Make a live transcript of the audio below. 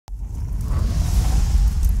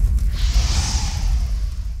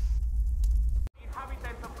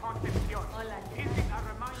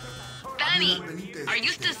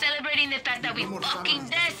fact that we fucking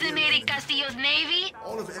decimated Castillo's navy?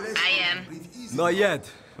 I am. Not yet,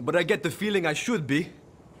 but I get the feeling I should be.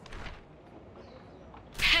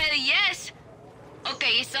 Hell yes!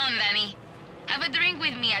 Okay, it's on, Dani. Have a drink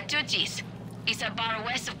with me at Chuchi's. It's a bar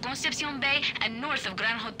west of Concepcion Bay and north of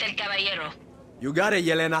Gran Hotel Caballero. You got it,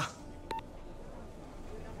 Yelena.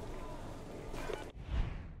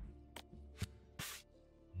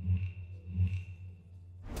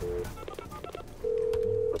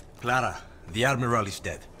 Clara, the Admiral is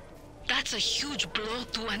dead. That's a huge blow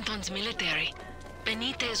to Anton's military.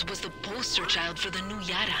 Benitez was the poster child for the new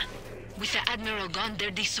Yara. With the Admiral gone,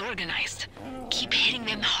 they're disorganized. Keep hitting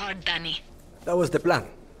them hard, Dani. That was the plan.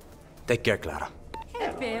 Take care, Clara.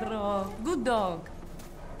 Hey, perro. Good dog.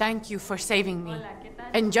 Thank you for saving me.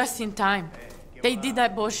 And just in time. They did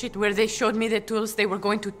that bullshit where they showed me the tools they were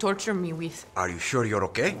going to torture me with. Are you sure you're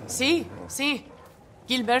okay? See.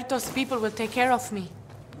 Gilberto's people will take care of me.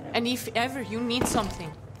 And if ever you need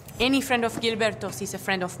something, any friend of Gilberto's is a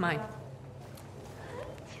friend of mine.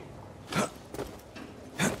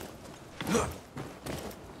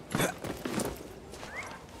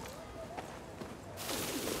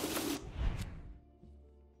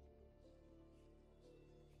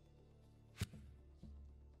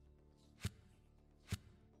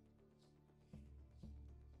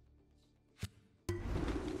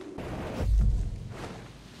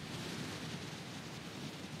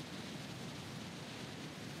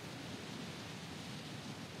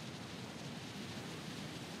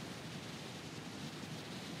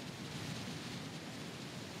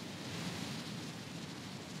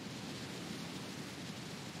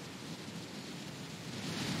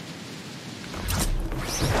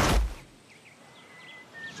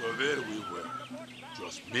 So there we were.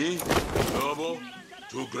 Just me, Lobo,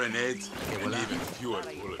 2 grenades, and even fewer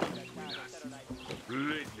bullets between us.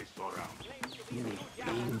 Completely surrounded.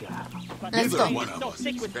 Let's go. One of So us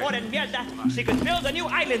sick is with dead. foreign mierda, she could build a new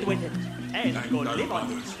island with it. And Thank go our live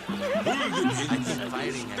on it. mothers.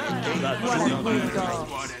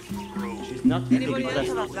 She's not Anybody thinking else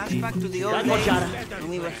have a of us. flashback to the old That was days Yara. when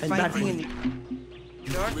we were And fighting in the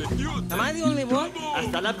dark? Am I the only one?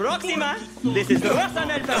 Hasta la próxima. This is Rosa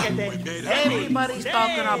en el paquete. Everybody's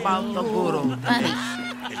talking about the burro.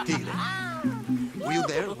 El Tigre. Were you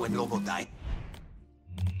there when Lobo died?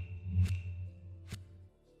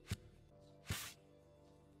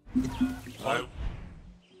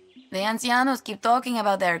 The ancianos keep talking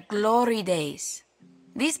about their glory days.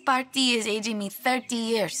 This party is aging me 30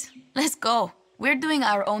 years. Let's go. We're doing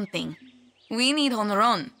our own thing. We need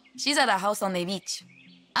Honron. She's at a house on the beach.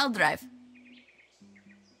 I'll drive.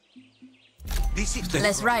 This is the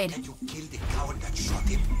Let's ride. You killed the coward that shot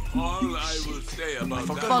him. All I will say about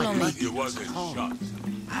that Follow me. is he wasn't shot.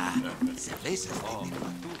 Cervezas de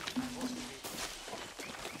Timbuktu.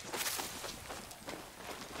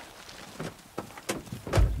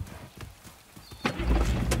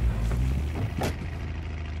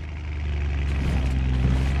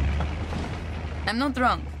 I'm not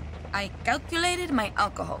drunk. I calculated my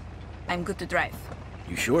alcohol. I'm good to drive.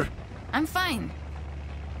 You sure? I'm fine.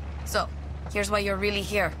 So, here's why you're really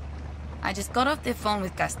here. I just got off the phone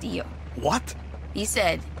with Castillo. What? He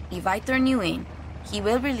said, if I turn you in, he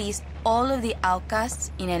will release all of the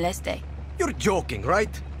outcasts in El Este. You're joking,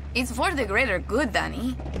 right? It's for the greater good,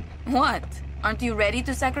 Dani. What? Aren't you ready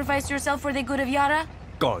to sacrifice yourself for the good of Yara?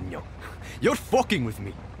 Coño. You're fucking with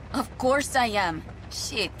me. Of course I am.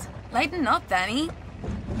 Shit. Lighten up, Dani.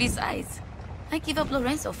 Besides, I give up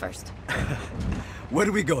Lorenzo first. Where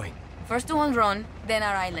are we going? First to Honron, then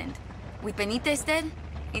our island. With Benitez dead,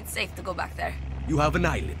 it's safe to go back there. You have an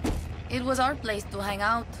island. It was our place to hang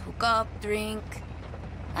out, hook up, drink.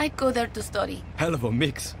 I'd go there to study. Hell of a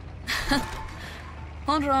mix.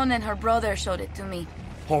 Honron and her brother showed it to me.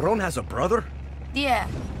 Horon has a brother? Yeah,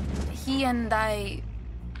 he and I...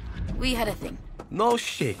 we had a thing. No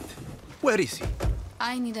shit. Where is he?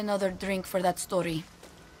 I need another drink for that story.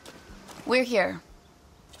 We're here.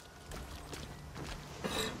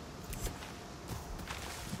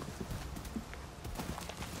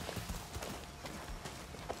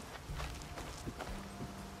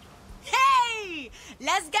 Hey!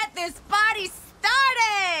 Let's get this party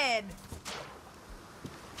started!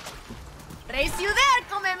 Race you there,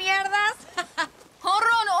 come mierdas!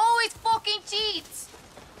 Honron always fucking cheats!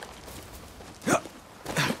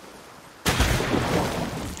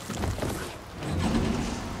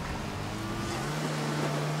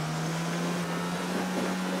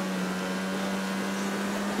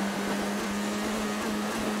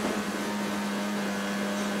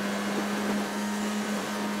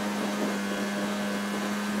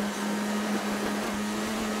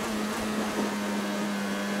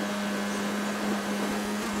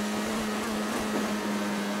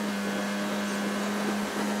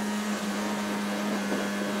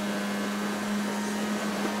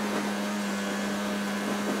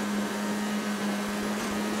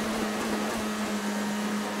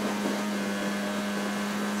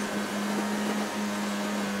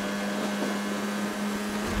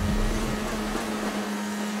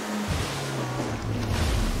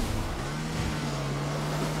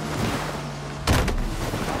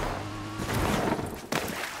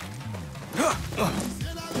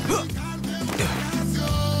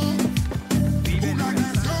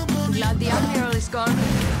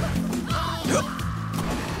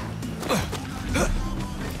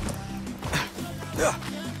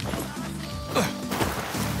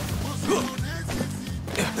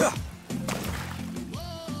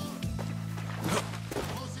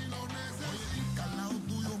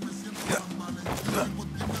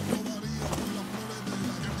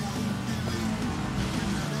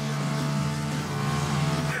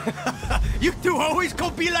 You two always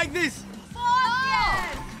compete like this?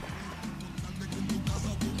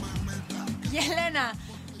 Yelena,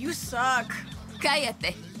 you suck.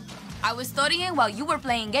 Cállate. I was studying while you were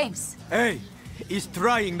playing games. Hey, it's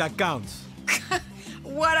trying that counts.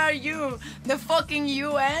 What are you, the fucking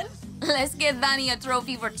UN? Let's get Dani a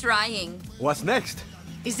trophy for trying. What's next?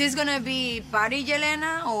 Is this gonna be Party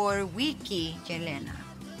Yelena or Wiki Yelena?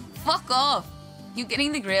 Fuck off. You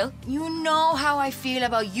getting the grill? You know how I feel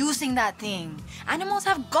about using that thing. Animals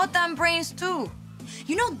have goddamn brains too.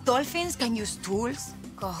 You know dolphins can use tools?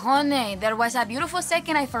 Cojones, there was a beautiful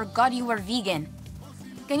second I forgot you were vegan.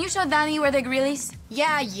 Can you show Dani where the grill is?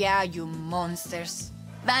 Yeah, you monsters.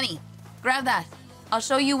 Dani, grab that. I'll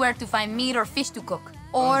show you where to find meat or fish to cook.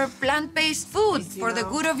 Or plant-based food Easy for the now.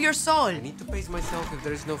 good of your soul. I need to pace myself if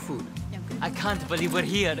there is no food. I can't believe we're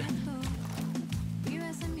here.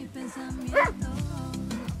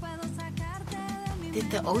 Did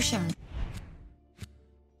the ocean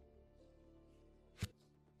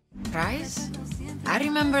rise? I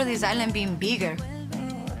remember this island being bigger.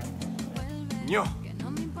 Ño.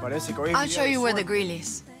 Parece que hoy I'll show you where the grill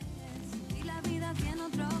is.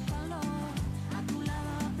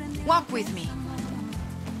 Walk with me.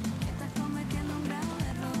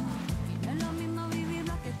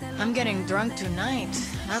 I'm getting drunk tonight,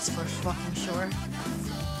 that's for fucking sure.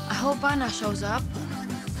 I hope Anna shows up.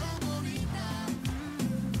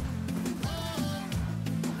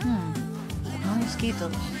 No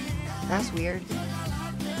mosquitoes. That's weird.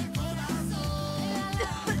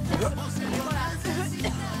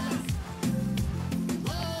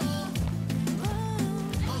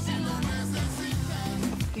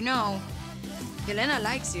 You know, Yelena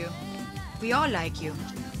likes you. We all like you.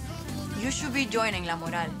 You should be joining La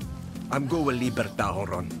Moral. I'm going with Libertad,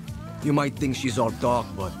 Horon. You might think she's all talk,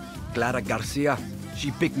 but Clara Garcia,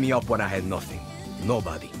 she picked me up when I had nothing.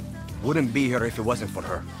 Nobody. Wouldn't be here if it wasn't for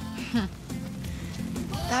her.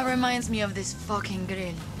 That reminds me of this fucking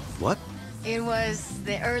grill. What? It was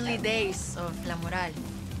the early days of La Moral.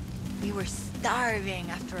 We were starving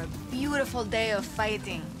after a beautiful day of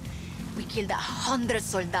fighting. We killed 100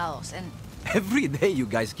 soldados and... Every day you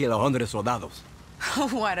guys kill 100 soldados.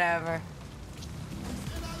 whatever.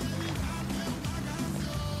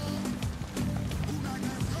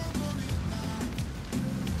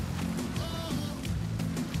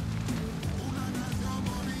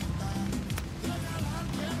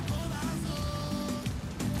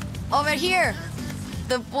 Over here!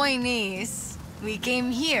 The point is, we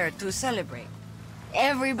came here to celebrate.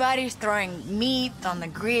 Everybody's throwing meat on the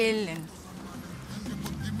grill and...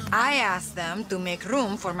 I asked them to make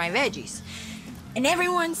room for my veggies. And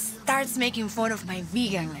everyone starts making fun of my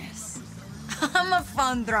veganness. I'm a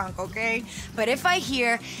fun drunk, okay? But if I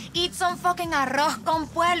hear, eat some fucking arroz con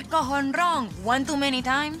puerco honrón one too many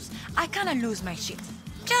times, I kinda lose my shit.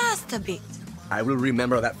 Just a bit. I will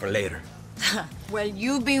remember that for later. Well,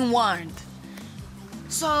 you've been warned.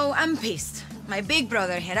 So, I'm pissed. My big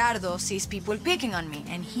brother, Gerardo, sees people picking on me,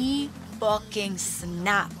 and he fucking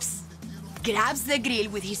snaps. Grabs the grill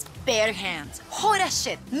with his bare hands, hot as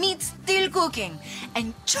shit, meat still cooking,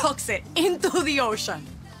 and chucks it into the ocean.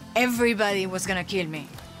 Everybody was gonna kill me.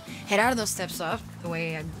 Gerardo steps up, the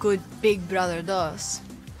way a good big brother does.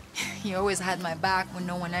 He always had my back when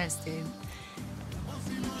no one else did.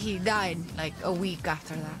 He died like a week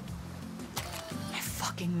after that. I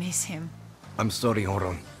fucking miss him. I'm sorry,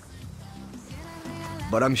 Horon.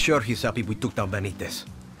 But I'm sure he's happy we took down Benitez.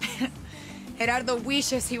 Gerardo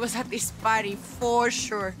wishes he was at this party, for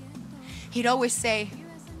sure. He'd always say,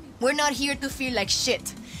 we're not here to feel like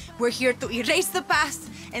shit. We're here to erase the past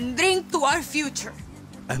and drink to our future.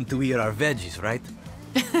 And to eat our veggies, right?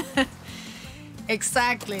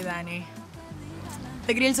 Exactly, Dani.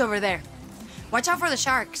 The grill's over there. Watch out for the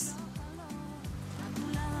sharks.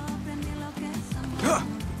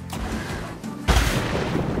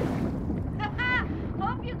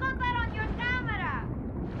 Hope you got that on your camera.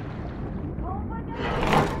 Oh my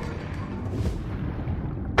God.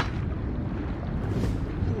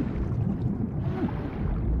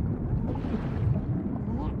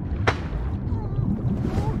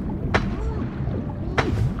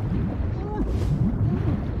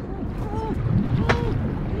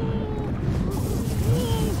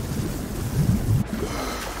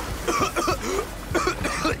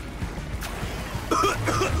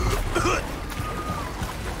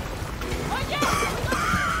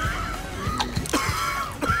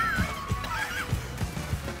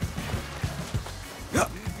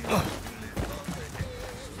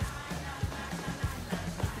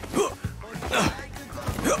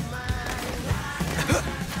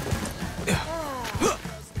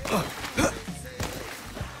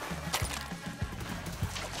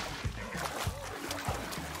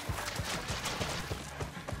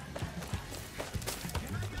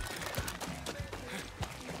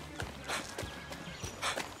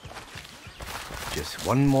 Just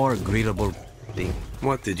one more greetable thing.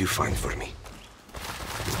 What did you find for me?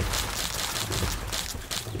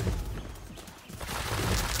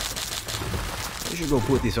 You should go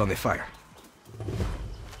put this on the fire.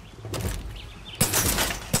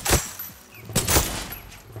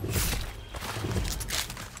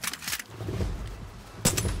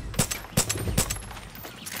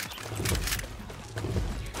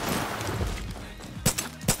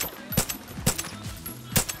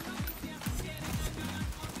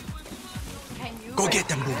 Go get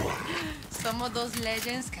them, Mimo. Some of those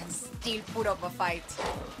legends can still put up a fight.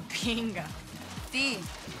 Pinga. See,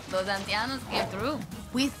 those ancianos came through.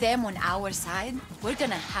 With them on our side, we're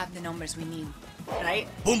gonna have the numbers we need. Right?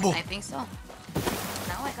 Boom, boom. I think so.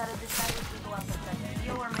 Now I gotta decide if to go after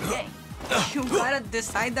Castillo or Miguel. You gotta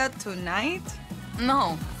decide that tonight?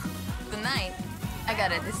 No. Tonight, I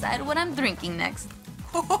gotta decide what I'm drinking next.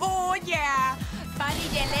 Oh, yeah! Pani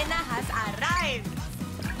Yelena has arrived!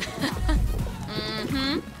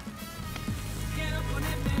 Mm-hmm.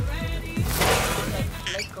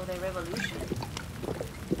 Let's go the revolution.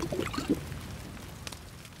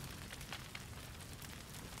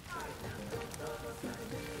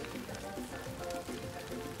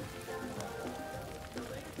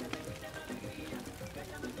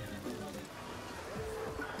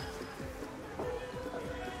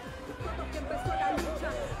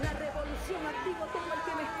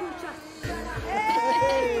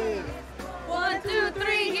 One, two,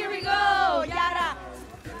 three, here we go! Yara!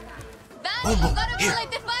 Dani, you gotta go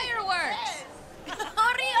light the fireworks!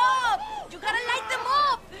 Hurry up! You gotta light them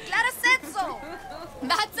up! Clara said so!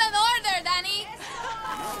 That's an order, Dani!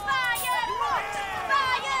 Fireworks!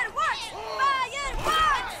 Fireworks!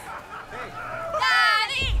 Fireworks!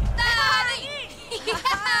 Dani! Dani!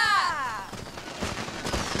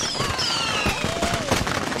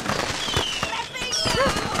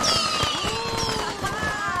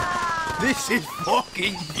 This is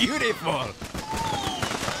fucking beautiful!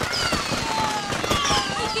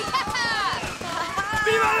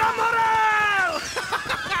 Viva la moral!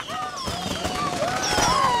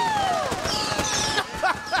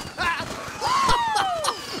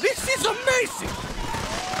 This is amazing!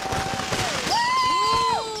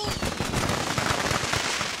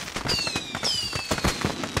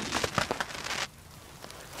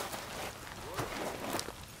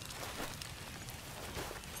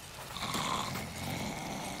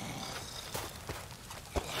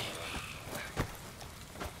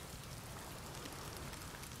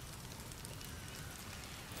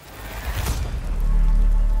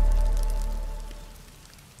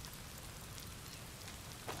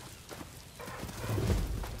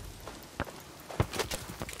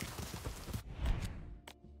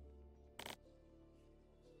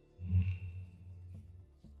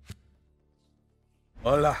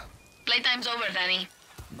 Hola. Playtime's over, Dani.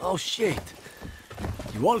 Oh shit.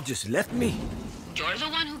 You all just left me? You're the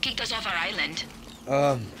one who kicked us off our island.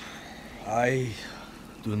 I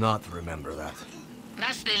do not remember that.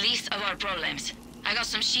 That's the least of our problems. I got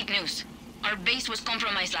some shit news. Our base was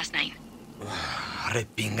compromised last night.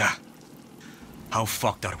 Repinga. How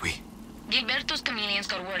fucked are we? Gilberto's chameleons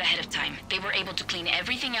got word ahead of time. They were able to clean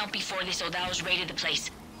everything out before the soldados raided the place.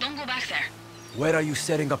 Don't go back there. Where are you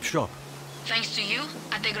setting up shop? Thanks to you,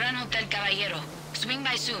 at the Gran Hotel Caballero. Swing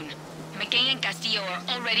by soon. McKay and Castillo are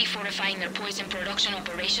already fortifying their poison production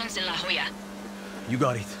operations in La Jolla. You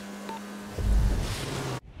got it.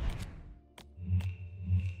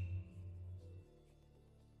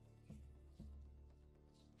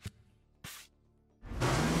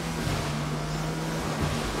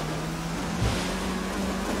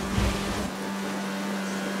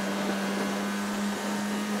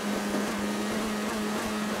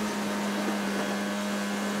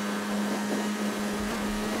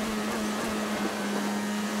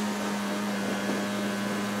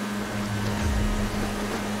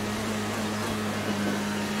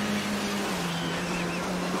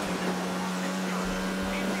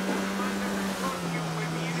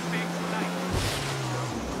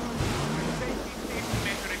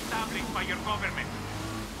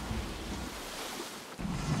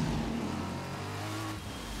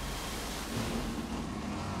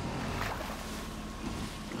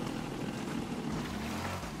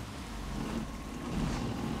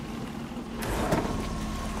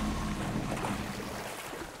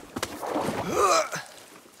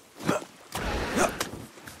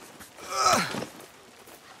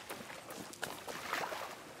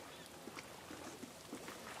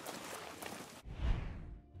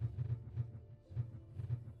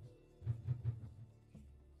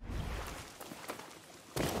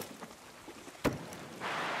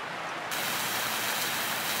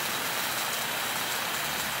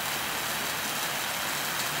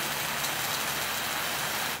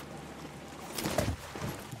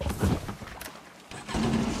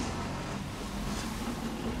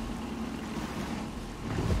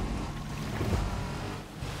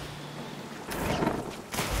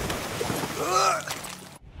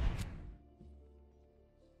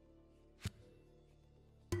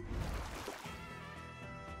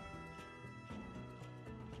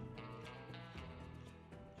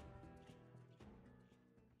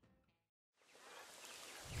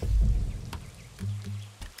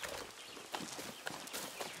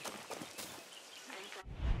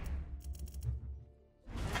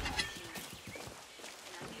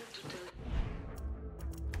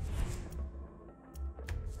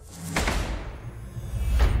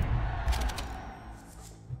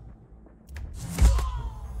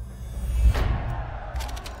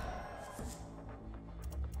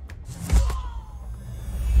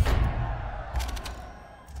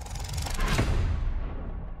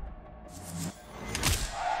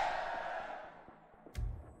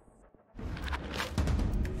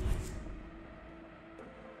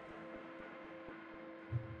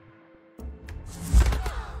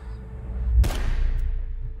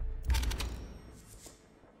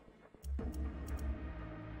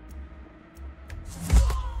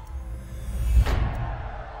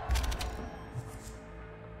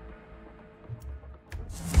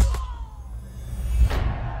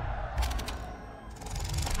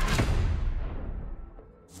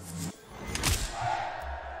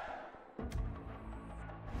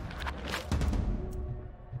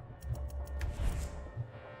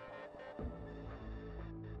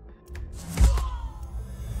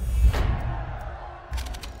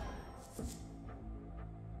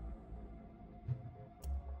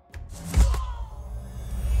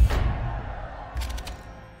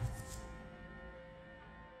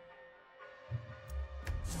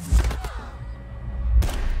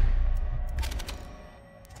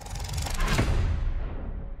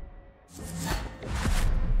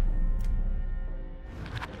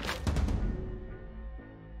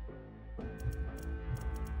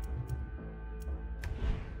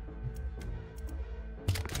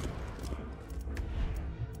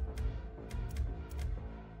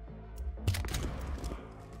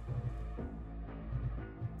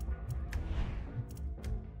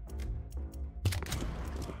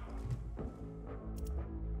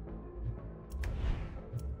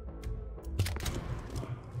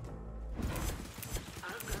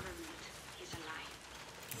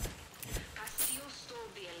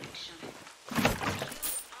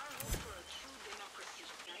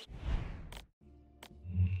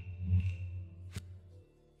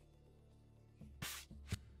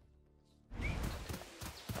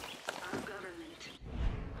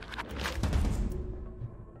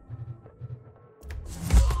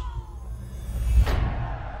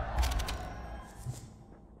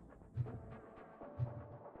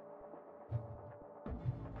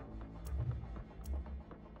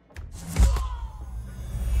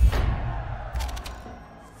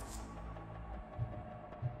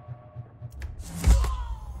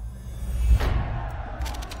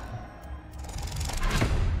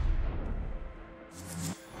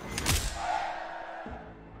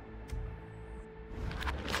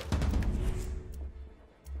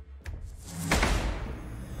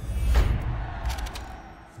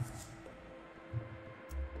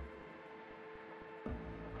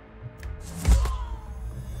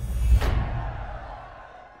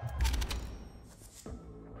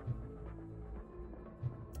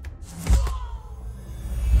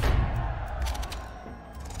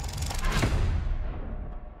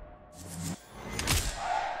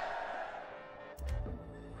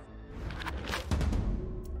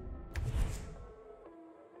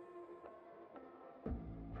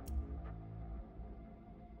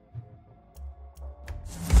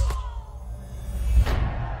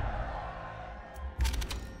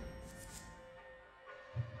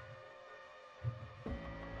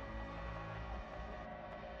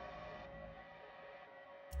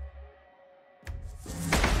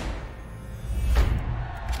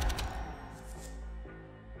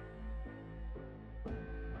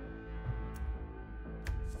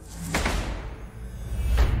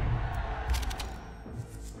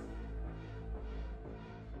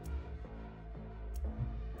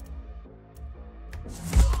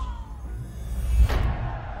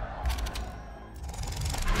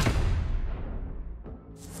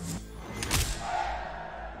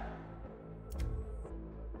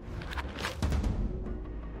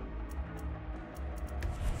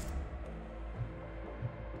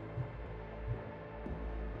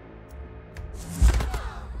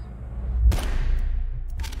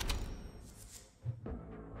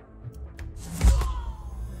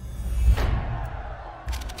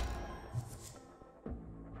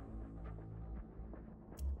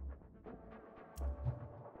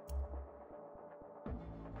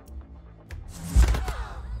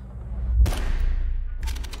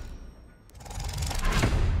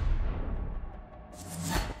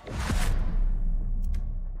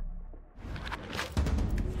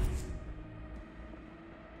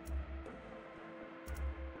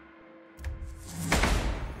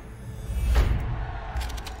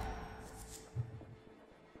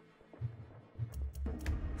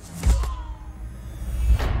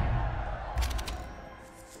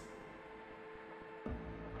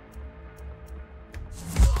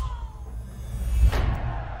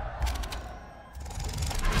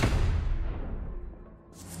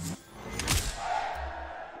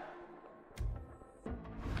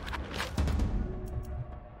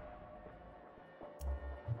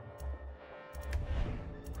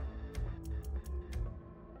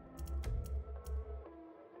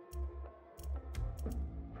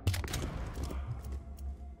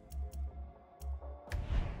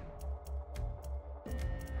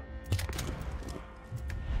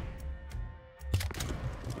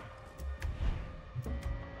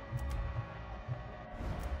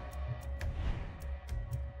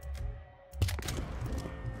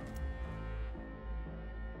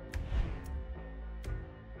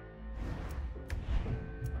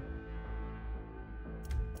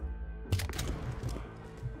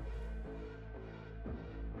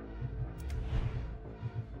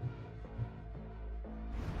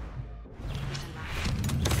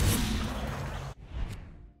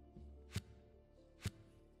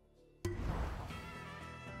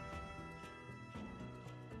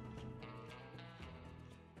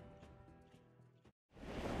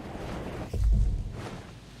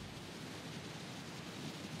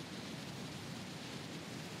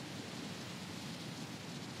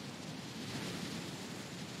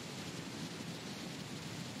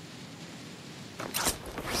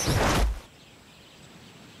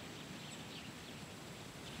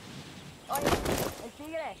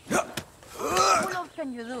 What else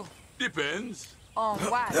can you do? Depends. On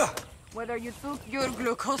what? Whether you took your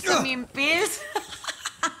glucosamine pills?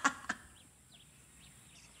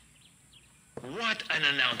 What an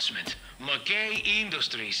announcement. McKay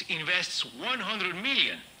Industries invests 100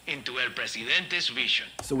 million into El Presidente's vision.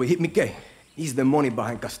 So we hit Mickey. He's the money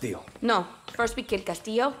behind Castillo. No. First we kill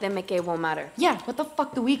Castillo, then McKay won't matter. Yeah, what the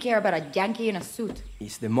fuck do we care about a Yankee in a suit?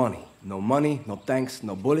 It's the money. No money, no tanks,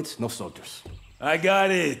 no bullets, no soldiers. I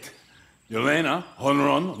got it. Yelena,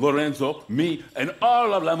 Honron, Lorenzo, me, and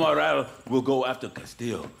all of La Moral will go after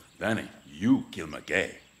Castillo. Danny, you kill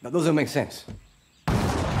McKay. That doesn't make sense.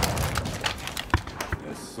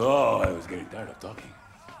 So I was getting tired of talking.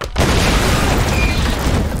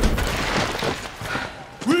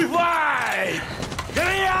 We fight!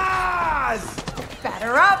 Guerrillas!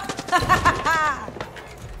 Batter up!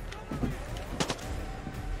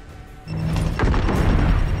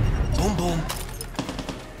 Boom, boom.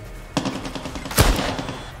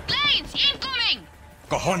 Planes incoming!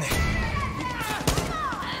 Cojones.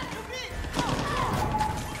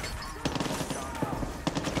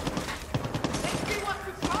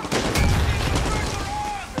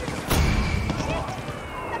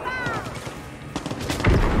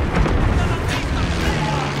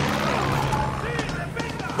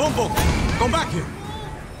 Boom, boom! Come back here!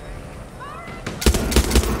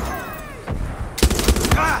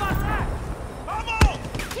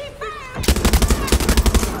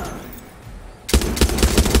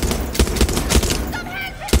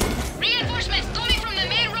 Reinforcements coming from the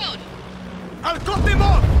main road! I'll cut them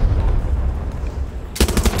off!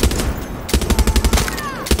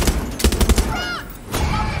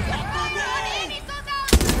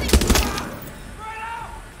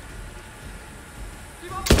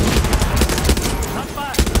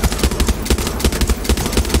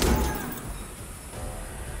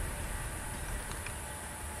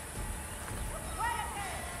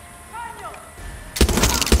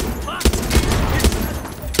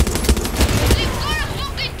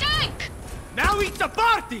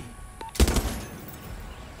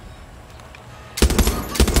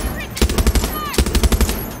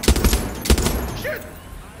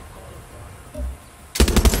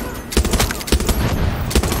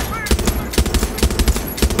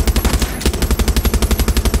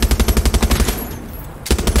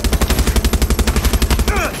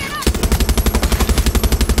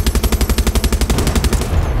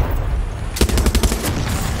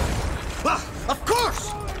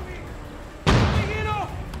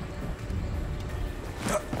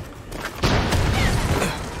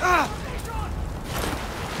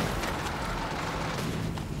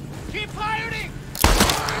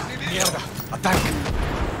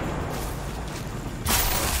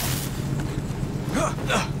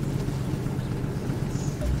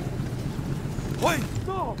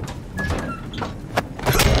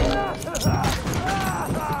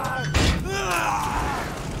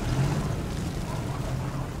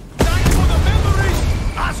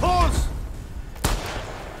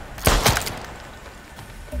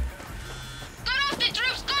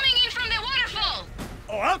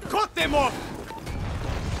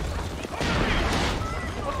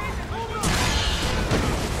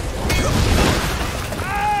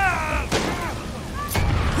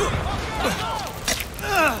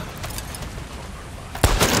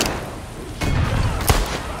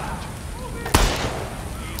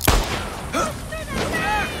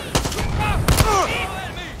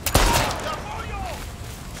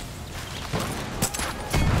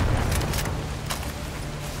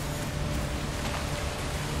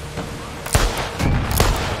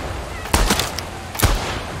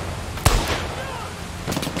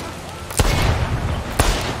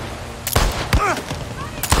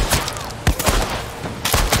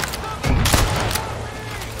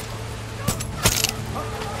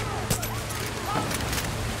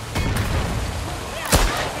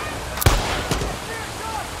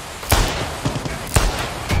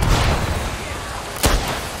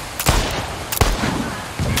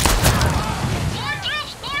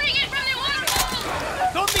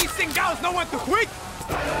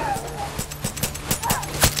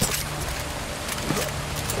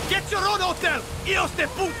 ¡Hijos de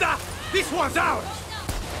puta! This one's ours!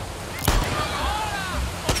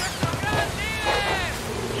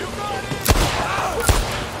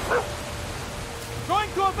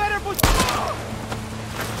 Going to a better position!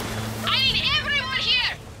 I need everyone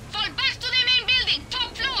here! Fall back to the main building,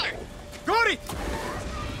 top floor! Got it!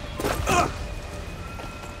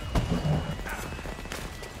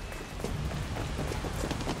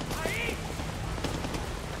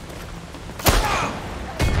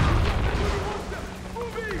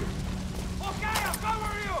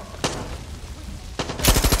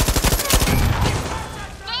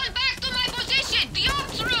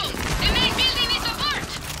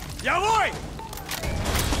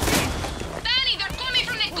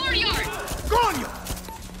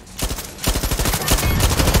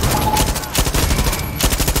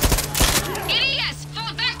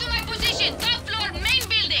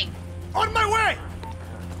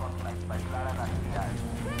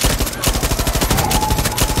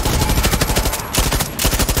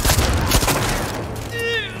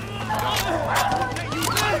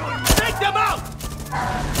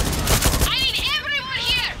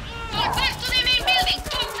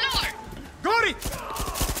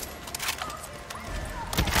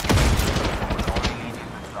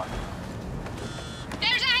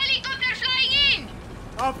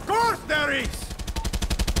 Of course there is!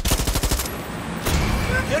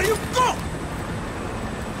 There you go!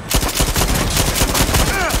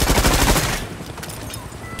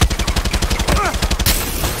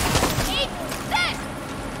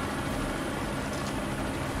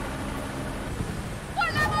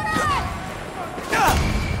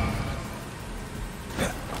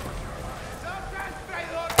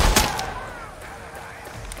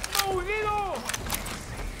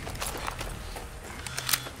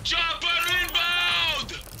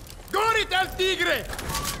 tigre!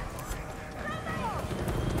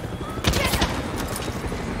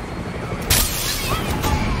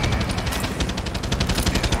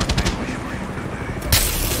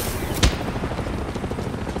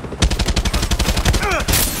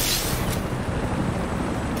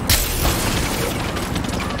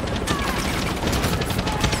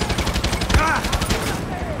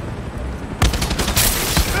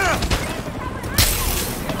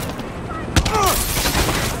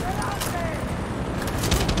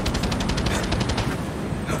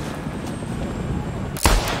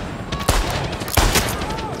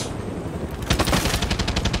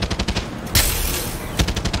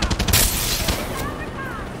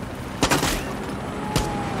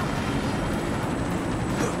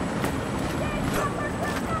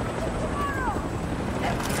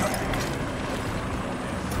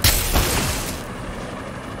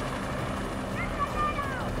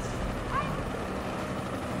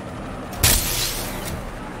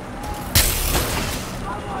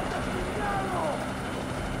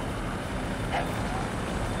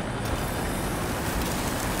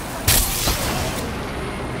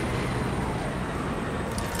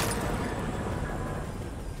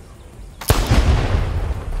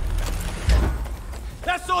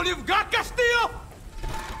 That's all you've got, Castillo?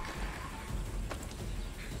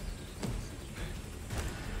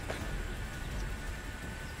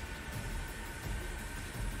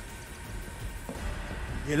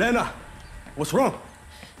 Elena, what's wrong?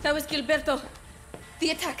 That was Gilberto.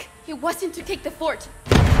 The attack, it wasn't to take the fort.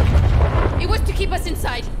 It was to keep us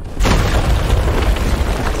inside.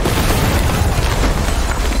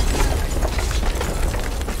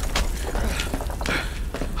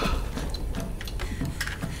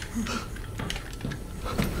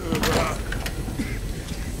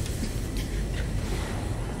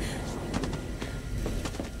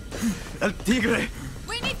 El tigre!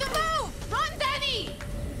 We need to move! Run, Dani!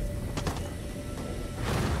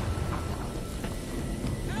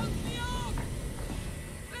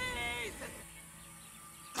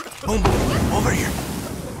 Homeboy, over here!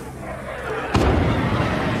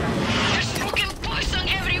 There's smoking poison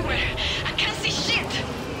everywhere! I can't see shit!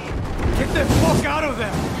 Get the fuck out of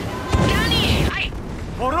there! Dani,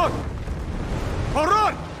 Hold on! Hold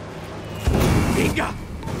on! Venga!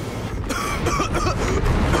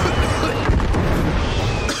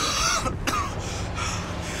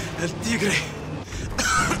 El tigre!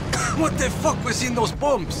 What the fuck was in those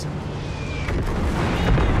bombs?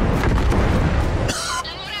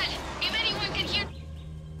 if anyone can hear...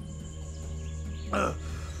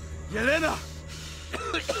 Yelena!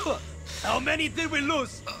 How many did we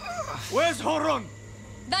lose? Where's Horon?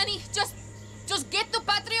 Dani, just get to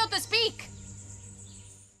Patrio to speak!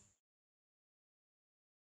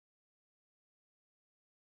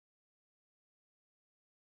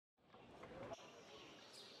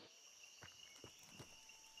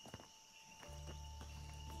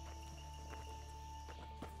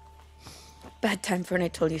 Bad time for an I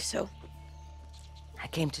told you so. I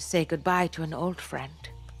came to say goodbye to an old friend.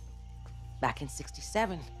 Back in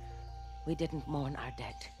 '67, we didn't mourn our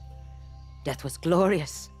dead. Death was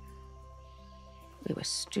glorious. We were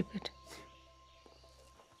stupid.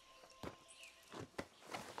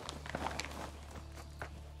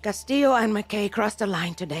 Castillo and McKay crossed the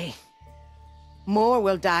line today. More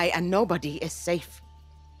will die and nobody is safe.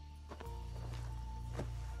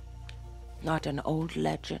 Not an old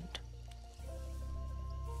legend.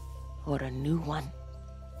 Or a new one.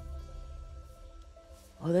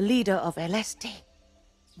 Or the leader of LST.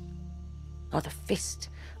 Or the fist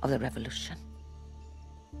of the revolution.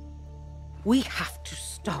 We have to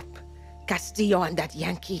stop Castillo and that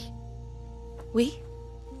Yankee. We?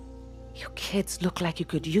 You kids look like you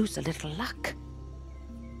could use a little luck.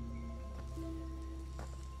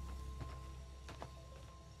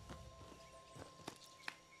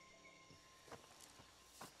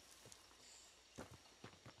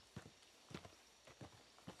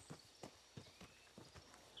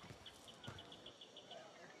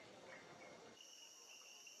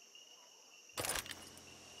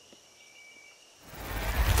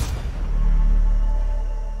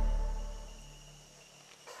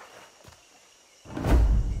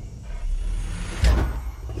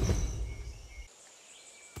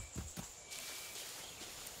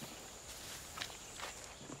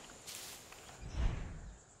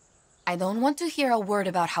 I don't want to hear a word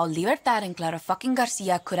about how Libertad and Clara fucking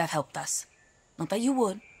Garcia could have helped us. Not that you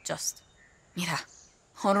would, just... Mira,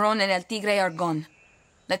 Honron and El Tigre are gone.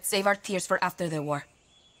 Let's save our tears for after the war.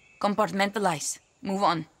 Compartmentalize. Move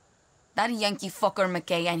on. That Yankee fucker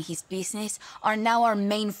McKay and his business are now our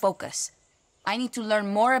main focus. I need to learn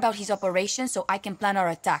more about his operations so I can plan our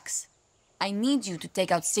attacks. I need you to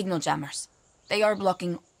take out signal jammers. They are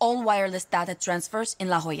blocking all wireless data transfers in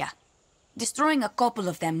La Jolla. Destroying a couple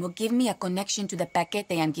of them will give me a connection to the paquete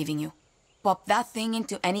I'm giving you. Pop that thing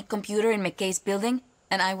into any computer in McKay's building,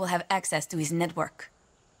 and I will have access to his network.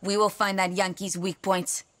 We will find that Yankee's weak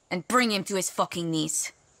points and bring him to his fucking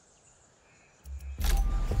knees.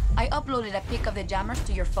 I uploaded a pic of the jammers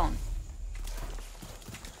to your phone.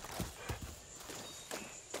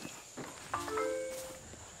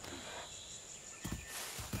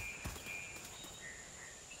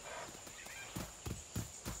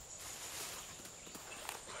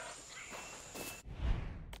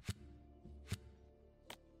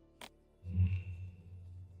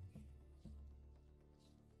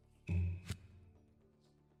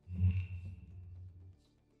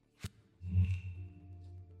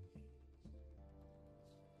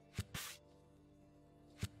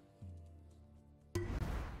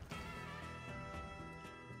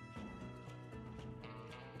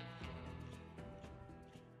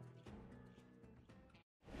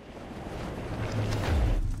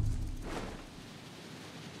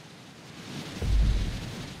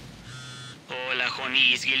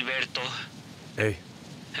 Johnny's Gilberto. Hey.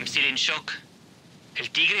 I'm still in shock. El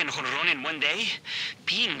Tigre and Honron in one day?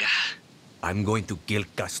 Pinga. I'm going to kill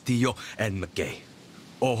Castillo and McKay.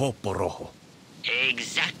 Ojo por ojo.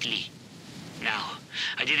 Exactly. Now,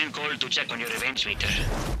 I didn't call to check on your revenge meter.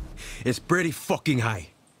 It's pretty fucking high.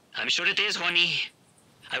 I'm sure it is, Honey.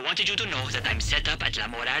 I wanted you to know that I'm set up at La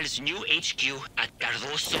Moral's new HQ at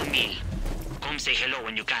Cardoso Mill. Come say hello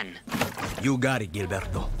when you can. You got it,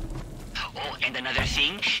 Gilberto. Oh, and another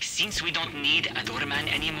thing, since we don't need a doorman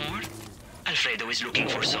anymore, Alfredo is looking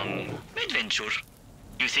for some adventure.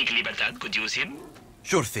 You think Libertad could use him?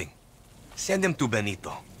 Sure thing. Send him to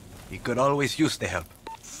Benito. He could always use the help.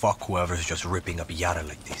 Fuck whoever's just ripping up Yara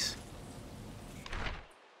like this.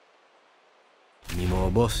 Mimo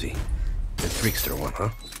Abosi. The trickster one, huh?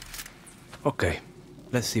 Okay,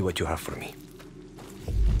 let's see what you have for me.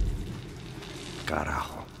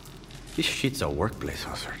 Carajo. This shit's a workplace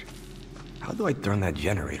hazard. How do I turn that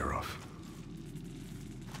generator off?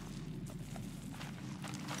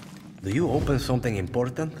 Do you open something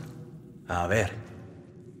important? A ver.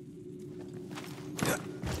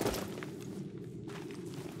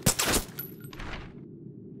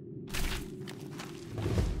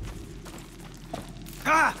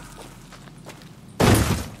 Ah!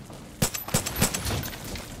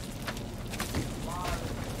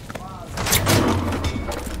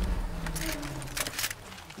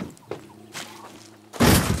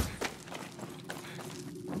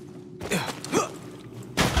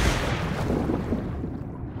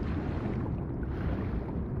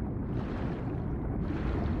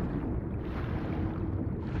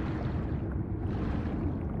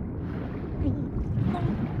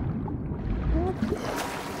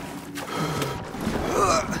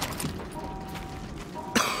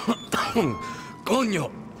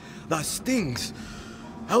 Coño! That stings!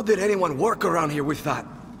 How did anyone work around here with that?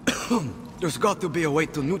 There's got to be a way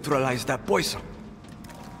to neutralize that poison.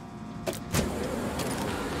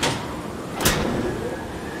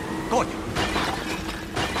 Coño!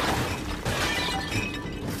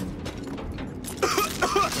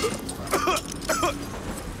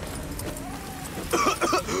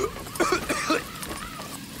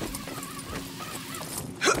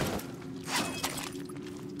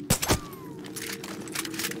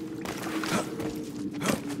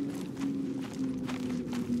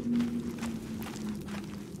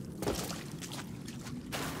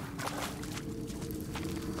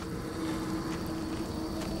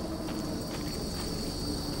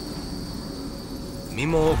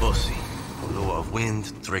 Mimo Abosi. A law of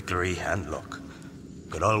wind, trickery, and luck.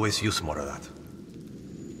 Could always use more of that.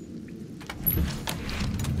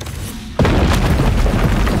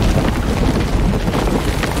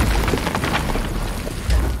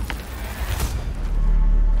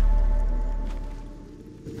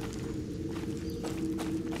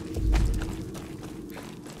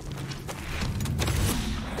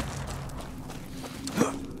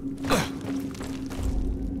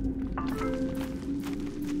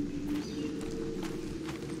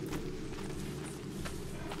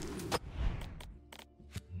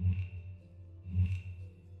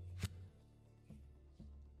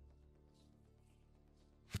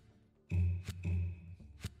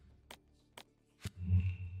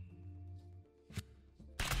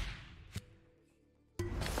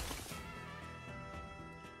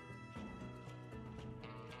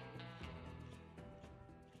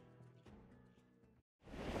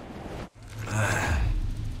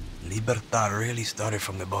 Libertad really started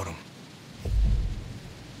from the bottom.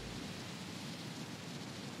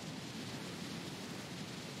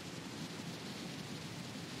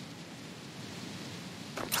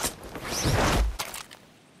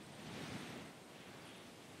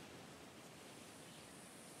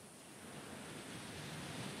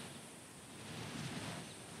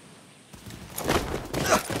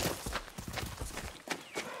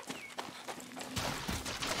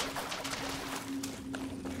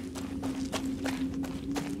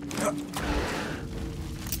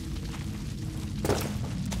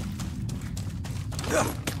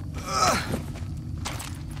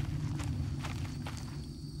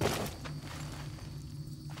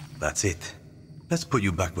 That's it. Let's put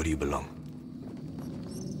you back where you belong.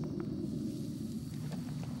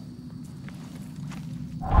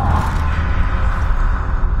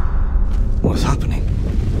 What's happening?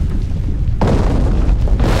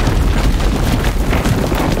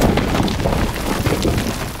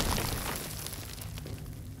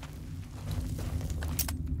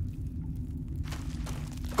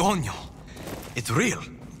 Coño! It's real.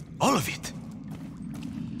 All of it.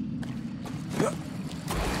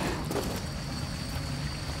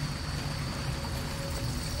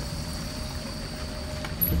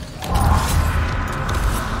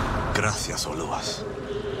 Gracias, Oluas.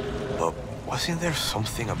 But wasn't there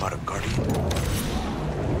something about a guardian?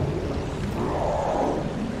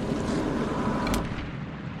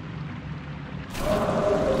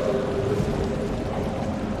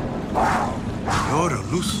 You're a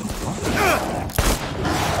Luso, no?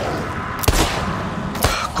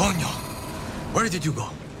 Coño! Where did you go?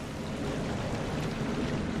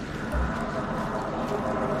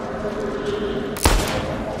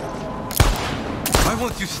 Why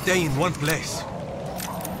won't you stay in one place?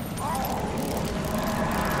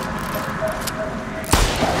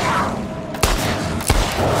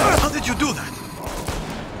 How did you do that?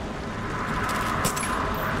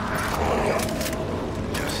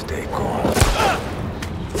 Just stay cool.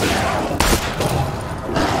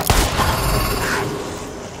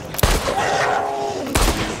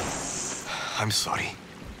 I'm sorry,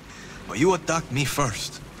 but you attacked me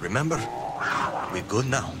first, remember? We're good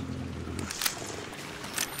now.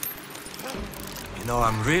 You know,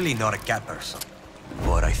 I'm really not a cat person,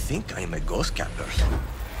 but I think I'm a ghost cat person.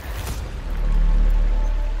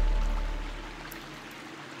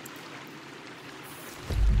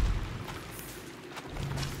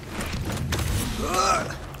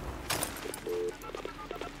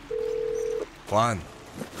 Juan,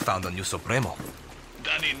 found a new Supremo.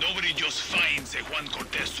 Dani, nobody just finds a Juan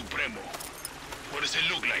Cortez Supremo. What does it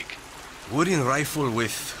look like? Wooden rifle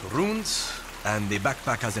with runes, and the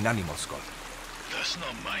backpack has an animal skull. That's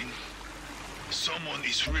not mine. Someone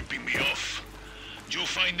is ripping me off. You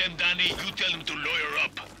find them, Dani, you tell them to lawyer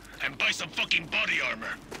up and buy some fucking body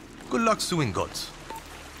armor. Good luck suing gods.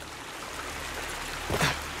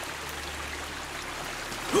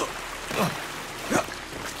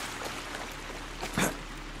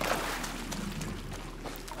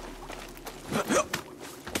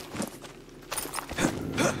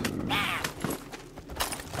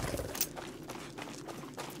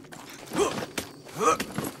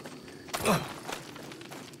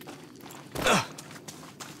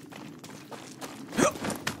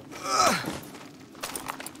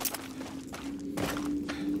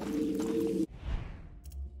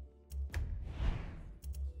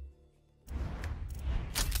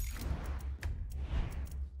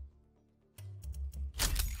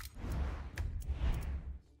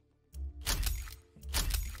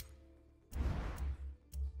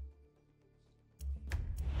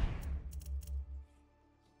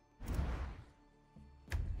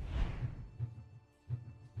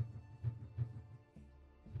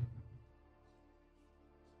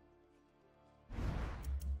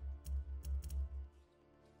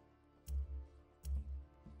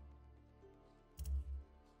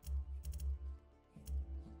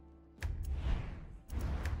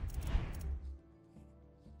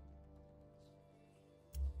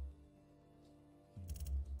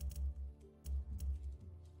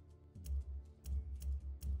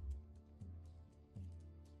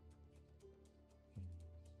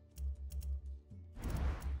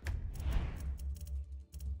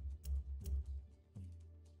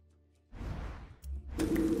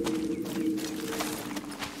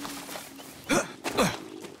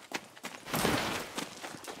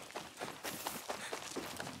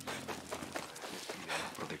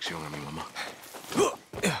 Protección a mi mamá.